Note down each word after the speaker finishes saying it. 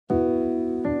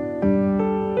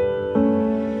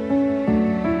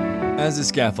As a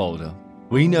scaffolder,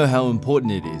 we know how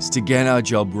important it is to get our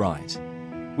job right.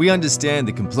 We understand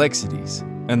the complexities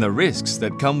and the risks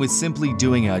that come with simply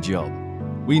doing our job.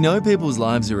 We know people's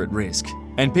lives are at risk,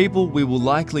 and people we will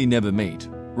likely never meet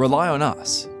rely on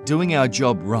us doing our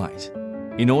job right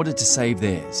in order to save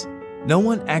theirs. No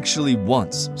one actually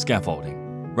wants scaffolding.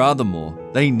 Rather more,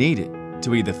 they need it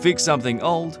to either fix something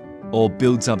old or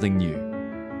build something new.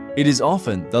 It is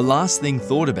often the last thing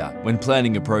thought about when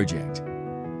planning a project,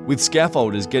 with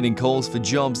scaffolders getting calls for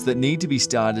jobs that need to be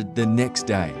started the next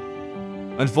day.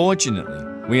 Unfortunately,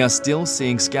 we are still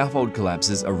seeing scaffold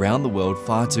collapses around the world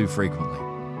far too frequently.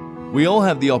 We all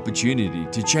have the opportunity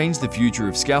to change the future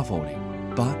of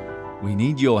scaffolding, but we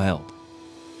need your help.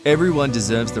 Everyone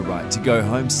deserves the right to go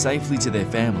home safely to their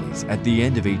families at the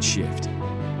end of each shift.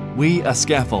 We are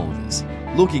scaffolders,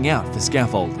 looking out for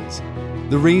scaffolders.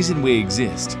 The reason we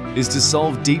exist is to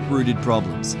solve deep-rooted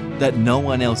problems that no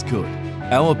one else could.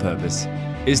 Our purpose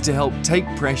is to help take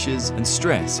pressures and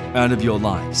stress out of your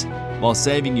lives while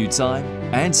saving you time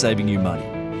and saving you money.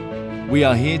 We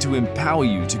are here to empower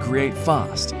you to create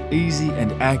fast, easy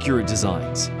and accurate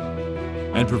designs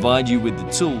and provide you with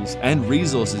the tools and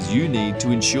resources you need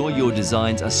to ensure your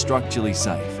designs are structurally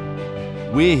safe.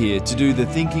 We're here to do the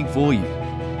thinking for you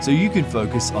so you can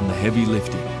focus on the heavy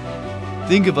lifting.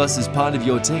 Think of us as part of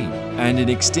your team and an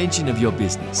extension of your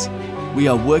business. We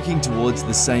are working towards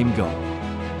the same goal.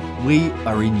 We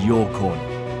are in your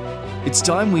corner. It's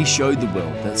time we showed the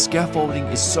world that scaffolding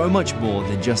is so much more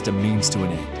than just a means to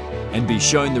an end, and be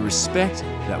shown the respect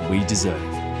that we deserve.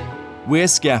 We're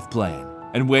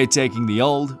ScaffPlan, and we're taking the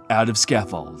old out of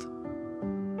scaffold.